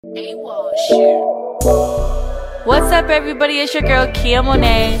What's up, everybody? It's your girl Kia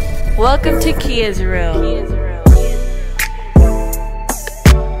Monet. Welcome to Kia's Room.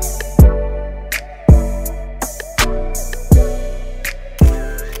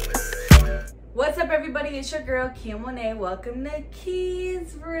 What's up, everybody? It's your girl Kia Monet. Welcome to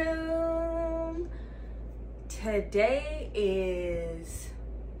Kia's Room. Today is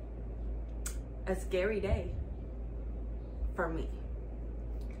a scary day for me.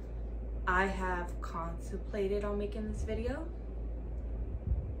 I have contemplated on making this video.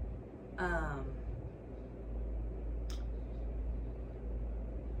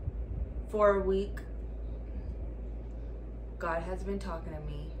 For a week, God has been talking to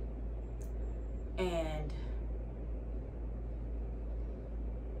me, and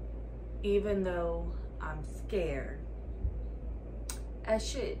even though I'm scared as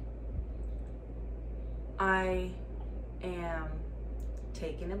shit, I am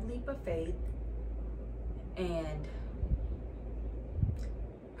taking a leap of faith and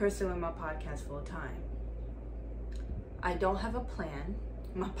pursuing my podcast full time. I don't have a plan.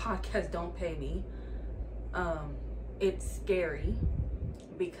 My podcast don't pay me. It's scary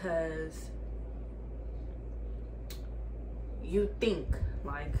because you think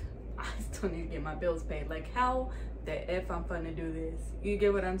like, I still need to get my bills paid. Like, how the F I'm gonna do this? You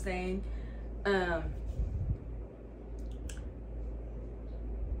get what I'm saying?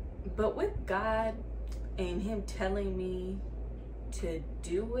 But with God and Him telling me to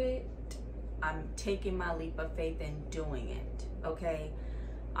do it, I'm taking my leap of faith and doing it, okay?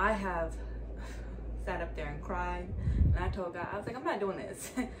 I have sat up there and cried, and I told God, I was like, I'm not doing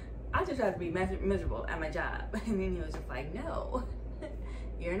this. I just have to be miserable at my job. And then He was just like, no,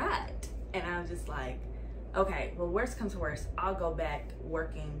 you're not. And I was just like, okay, well, worst comes to worst, I'll go back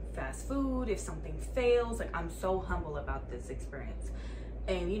working fast food if something fails. Like, I'm so humble about this experience.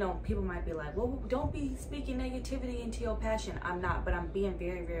 And, you know, people might be like, well, don't be speaking negativity into your passion. I'm not, but I'm being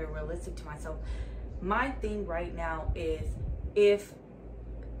very, very realistic to myself. My thing right now is, if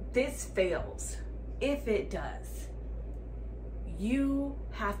this fails, if it does, you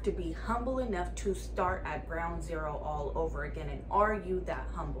have to be humble enough to start at ground zero all over again. And are you that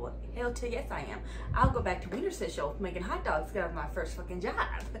humble? Hell to yes, I am. I'll go back to Winterset Show making hot dogs because that was my first fucking job.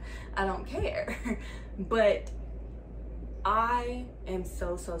 I don't care. But I am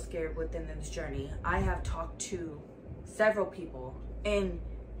so scared within this journey. I have talked to several people, and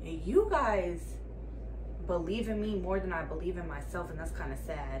you guys believe in me more than I believe in myself, and that's kind of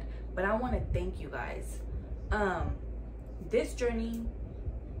sad. But I want to thank you guys. This journey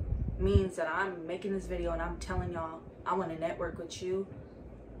means that I'm making this video and I'm telling y'all I want to network with you.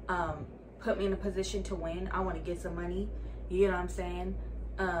 Put me in a position to win. I want to get some money. You know what I'm saying?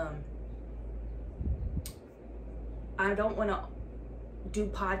 I don't want to do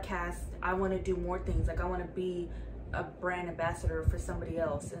podcasts. I want to do more things. Like, I want to be a brand ambassador for somebody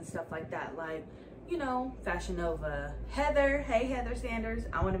else and stuff like that. Like, you know, Fashion Nova. Heather, hey, Heather Sanders.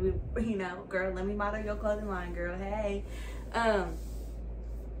 I want to be, you know, girl, let me model your clothing line, girl. Hey.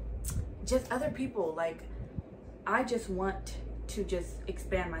 Just other people. Like, I just want to just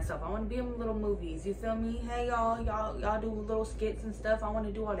expand myself. I want to be in little movies. You feel me? Hey, y'all do little skits and stuff. I want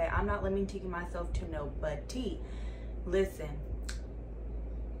to do all that. I'm not limiting myself to nobody. Listen,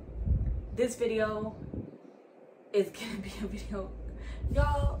 this video is gonna be a video,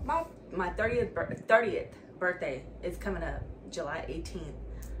 y'all. My 30th birthday is coming up, July 18th.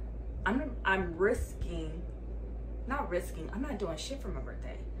 I'm not doing shit for my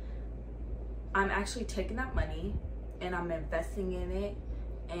birthday. I'm actually taking that money and I'm investing in it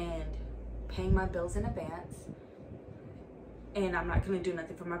and paying my bills in advance. And I'm not gonna do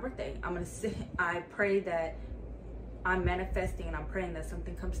nothing for my birthday. I'm gonna sit. I pray that I'm manifesting and I'm praying that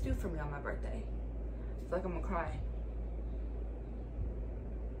something comes through for me on my birthday. I feel like I'm gonna cry.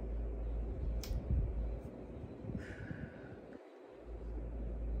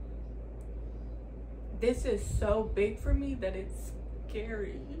 This is so big for me that it's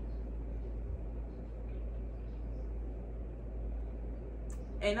scary.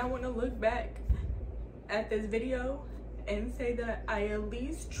 And I want to look back at this video and say that I at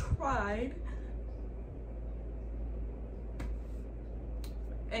least tried.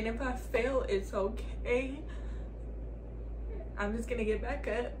 And if I fail, it's okay. I'm just gonna get back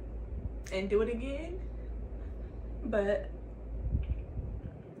up and do it again. But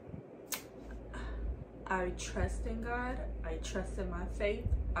I trust in God. I trust in my faith.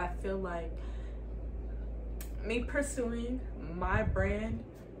 I feel like me pursuing my brand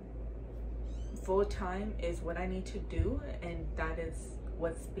full time is what I need to do, and that is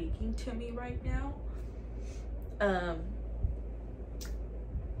what's speaking to me right now.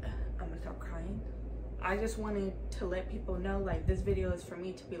 start crying. I just wanted to let people know, like, this video is for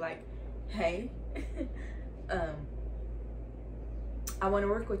me to be like, hey, I want to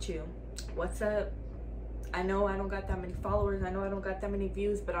work with you. What's up? I know I don't got that many followers. I know I don't got that many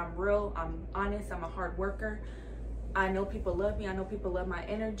views, but I'm real. I'm honest. I'm a hard worker. I know people love me. I know people love my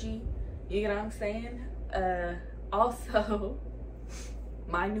energy. You get what I'm saying? Also,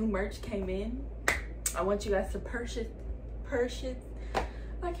 my new merch came in. I want you guys to purchase.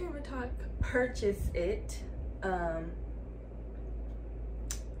 I can't even talk. Purchase it. I'm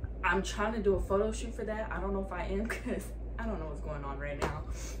trying to do a photo shoot for that. I don't know if I am, because I don't know what's going on right now.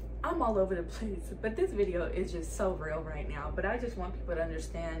 I'm all over the place, but this video is just so real right now. But I just want people to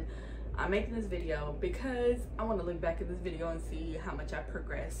understand I'm making this video because I want to look back at this video and see how much I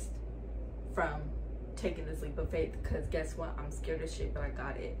progressed from taking this leap of faith, because guess what, I'm scared as shit, but I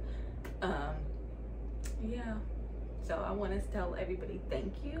got it. Yeah, so I want to tell everybody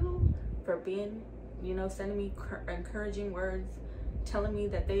thank you for being, you know, sending me encouraging words, telling me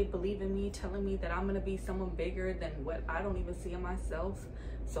that they believe in me, telling me that I'm gonna be someone bigger than what I don't even see in myself.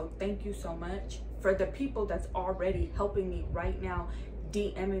 So thank you so much. For the people that's already helping me right now,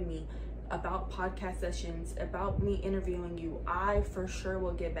 DMing me about podcast sessions, about me interviewing you, I for sure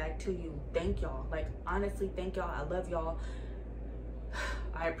will get back to you. Thank y'all. Like, honestly, thank y'all. I love y'all.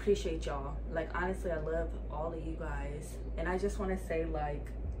 I appreciate y'all. Like, honestly, I love all of you guys. And I just want to say, like,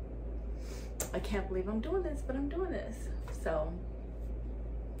 I can't believe I'm doing this, but I'm doing this. So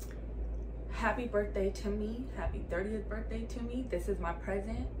happy birthday to me. Happy 30th birthday to me. This is my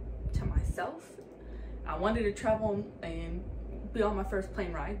present to myself. I wanted to travel and be on my first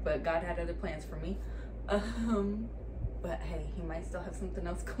plane ride, but God had other plans for me. But hey, he might still have something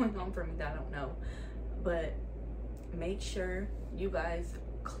else going on for me that I don't know. But make sure you guys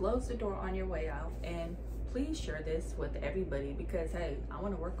close the door on your way out, and please share this with everybody, because hey, I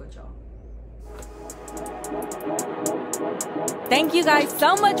want to work with y'all. Thank you guys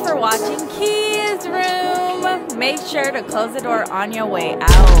so much for watching Kia's Room. Make sure to close the door on your way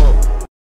out.